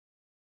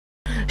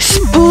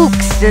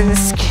spooks and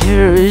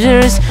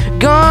scares.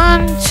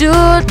 Gone to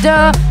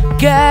the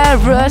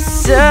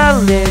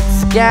carousel.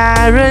 It's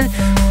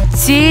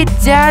guaranteed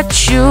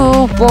that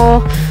you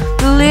won't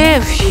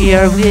live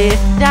here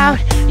without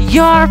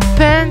your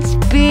pants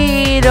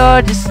beat,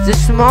 or just a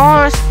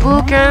small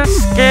spook and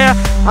scare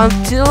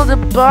until the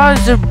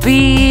buzzer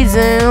beats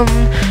them.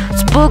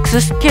 Spooks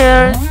and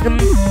scares them.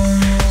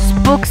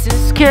 Spooks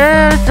and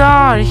scares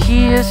are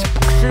here.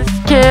 Spooks and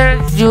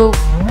scares, you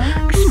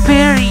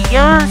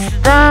experience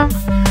them.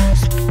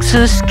 Spooks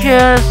and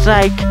scares,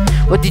 like,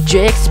 what did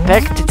you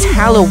expect? It's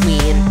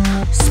Halloween.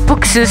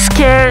 Spooks and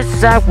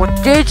scares, like, what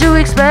did you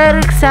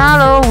expect? It's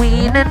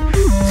Halloween. And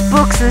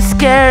spooks and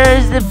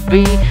scares to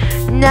be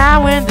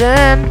now and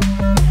then.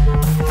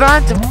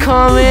 Find them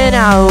coming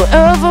out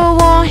of a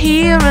wall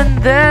here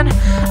and then.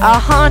 A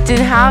haunted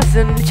house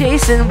and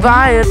chasing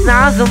by a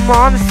thousand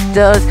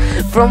monsters,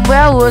 from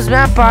werewolves,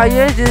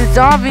 vampires, and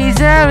zombies,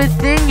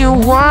 everything you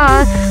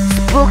want.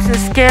 Spooks and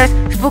scares,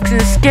 spooks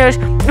and scares,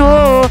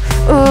 oh,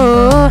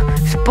 oh.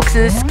 Spooks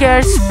and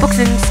scares, spooks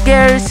and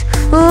scares,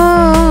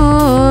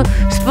 oh.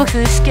 Spooks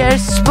and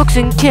scares, spooks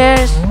and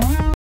scares.